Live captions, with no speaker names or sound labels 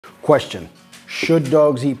Question, should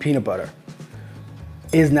dogs eat peanut butter?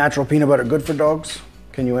 Is natural peanut butter good for dogs?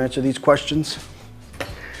 Can you answer these questions?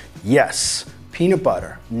 Yes, peanut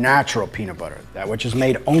butter, natural peanut butter, that which is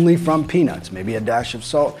made only from peanuts, maybe a dash of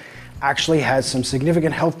salt, actually has some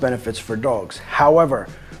significant health benefits for dogs. However,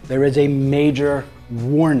 there is a major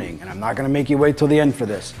warning, and I'm not gonna make you wait till the end for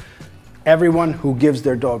this. Everyone who gives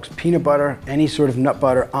their dogs peanut butter, any sort of nut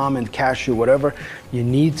butter, almond, cashew, whatever, you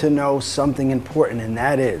need to know something important, and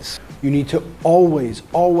that is, you need to always,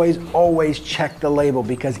 always, always check the label,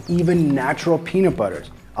 because even natural peanut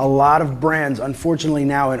butters, a lot of brands, unfortunately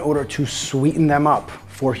now, in order to sweeten them up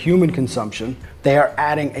for human consumption, they are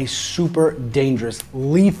adding a super dangerous,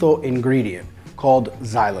 lethal ingredient called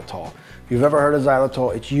xylitol. If you've ever heard of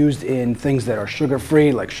xylitol, it's used in things that are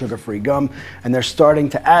sugar-free, like sugar-free gum, and they're starting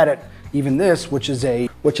to add it. Even this, which is a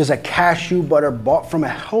cashew butter bought from a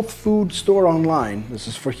health food store online, this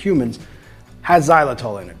is for humans, has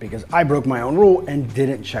xylitol in it, because I broke my own rule and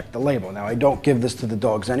didn't check the label. Now, I don't give this to the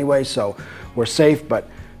dogs anyway, so we're safe, but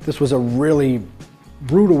this was a really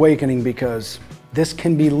rude awakening, because this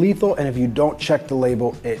can be lethal, and if you don't check the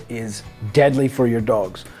label, it is deadly for your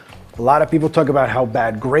dogs. A lot of people talk about how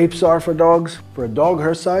bad grapes are for dogs. For a dog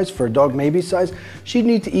her size, for a dog maybe size, she'd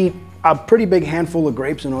need to eat a pretty big handful of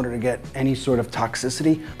grapes in order to get any sort of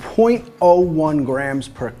toxicity. 0.01 grams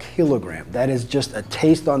per kilogram. That is just a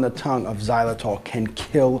taste on the tongue of xylitol can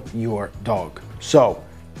kill your dog. So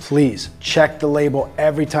please check the label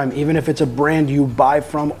every time, even if it's a brand you buy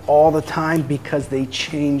from all the time, because they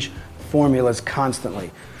change formulas constantly.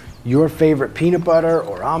 Your favorite peanut butter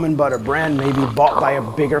or almond butter brand may be bought by a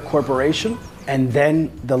bigger corporation, and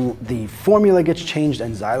then the formula gets changed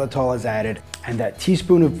and xylitol is added, and that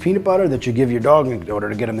teaspoon of peanut butter that you give your dog in order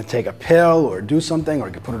to get them to take a pill or do something,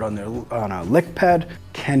 or put it on a lick pad,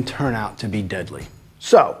 can turn out to be deadly.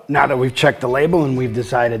 So now that we've checked the label and we've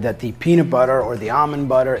decided that the peanut butter or the almond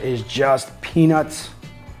butter is just peanuts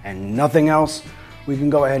and nothing else, we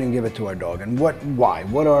can go ahead and give it to our dog. And why?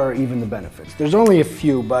 What are even the benefits? There's only a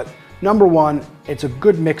few, but number one, it's a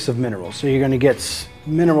good mix of minerals. So you're gonna get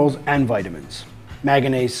minerals and vitamins.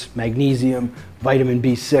 Manganese, magnesium, vitamin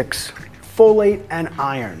B6, folate, and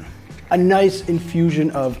iron. A nice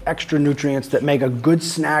infusion of extra nutrients that make a good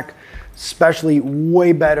snack, especially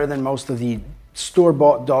way better than most of the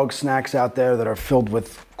store-bought dog snacks out there that are filled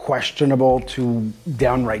with questionable to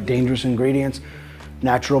downright dangerous ingredients.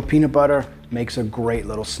 Natural peanut butter makes a great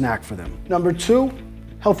little snack for them. Number two,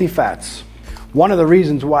 healthy fats. One of the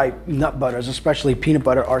reasons why nut butters, especially peanut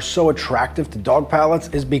butter, are so attractive to dog palates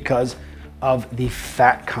is because of the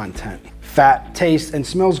fat content. Fat tastes and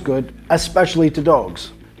smells good, especially to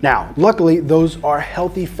dogs. Now, luckily, those are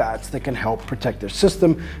healthy fats that can help protect their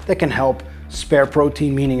system, that can help spare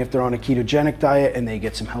protein, meaning if they're on a ketogenic diet and they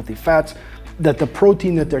get some healthy fats, that the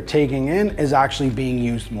protein that they're taking in is actually being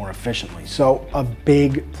used more efficiently. So a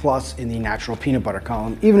big plus in the natural peanut butter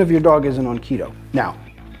column, even if your dog isn't on keto. Now,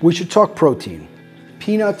 we should talk protein.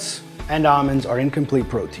 Peanuts and almonds are incomplete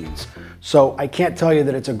proteins. So I can't tell you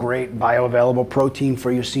that it's a great bioavailable protein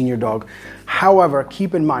for your senior dog. However,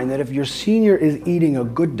 keep in mind that if your senior is eating a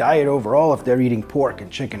good diet overall, if they're eating pork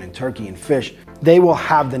and chicken and turkey and fish, they will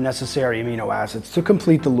have the necessary amino acids to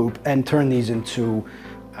complete the loop and turn these into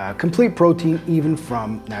complete protein, even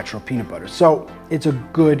from natural peanut butter. So it's a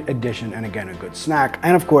good addition, and again, a good snack.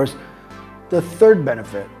 And of course, the third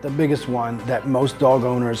benefit, the biggest one that most dog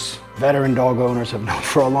owners, veteran dog owners, have known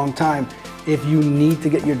for a long time, if you need to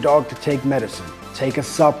get your dog to take medicine, take a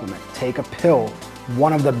supplement, take a pill,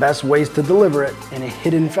 one of the best ways to deliver it in a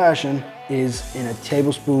hidden fashion is in a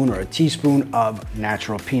tablespoon or a teaspoon of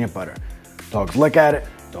natural peanut butter. Dogs lick at it,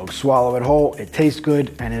 dogs swallow it whole, it tastes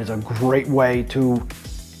good, and it is a great way to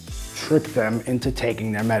trick them into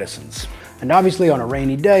taking their medicines. And obviously on a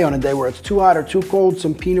rainy day, on a day where it's too hot or too cold,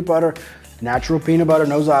 some peanut butter, natural peanut butter,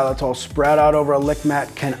 no xylitol, spread out over a lick mat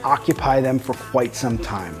can occupy them for quite some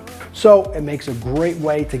time. So it makes a great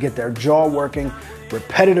way to get their jaw working,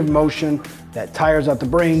 repetitive motion that tires out the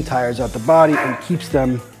brain, tires out the body, and keeps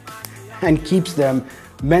them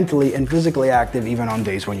mentally and physically active even on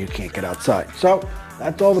days when you can't get outside. So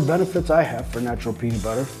that's all the benefits I have for natural peanut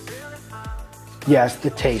butter. Yes, the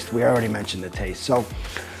taste, we already mentioned the taste. So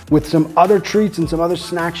with some other treats and some other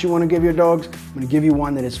snacks you want to give your dogs, I'm going to give you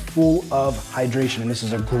one that is full of hydration. And this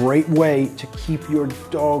is a great way to keep your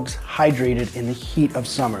dogs hydrated in the heat of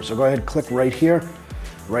summer. So go ahead and click right here,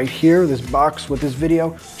 this box with this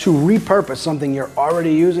video, to repurpose something you're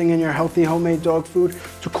already using in your healthy homemade dog food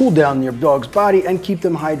to cool down your dog's body and keep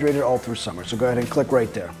them hydrated all through summer. So go ahead and click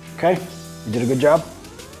right there, okay? You did a good job?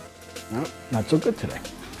 No, not so good today.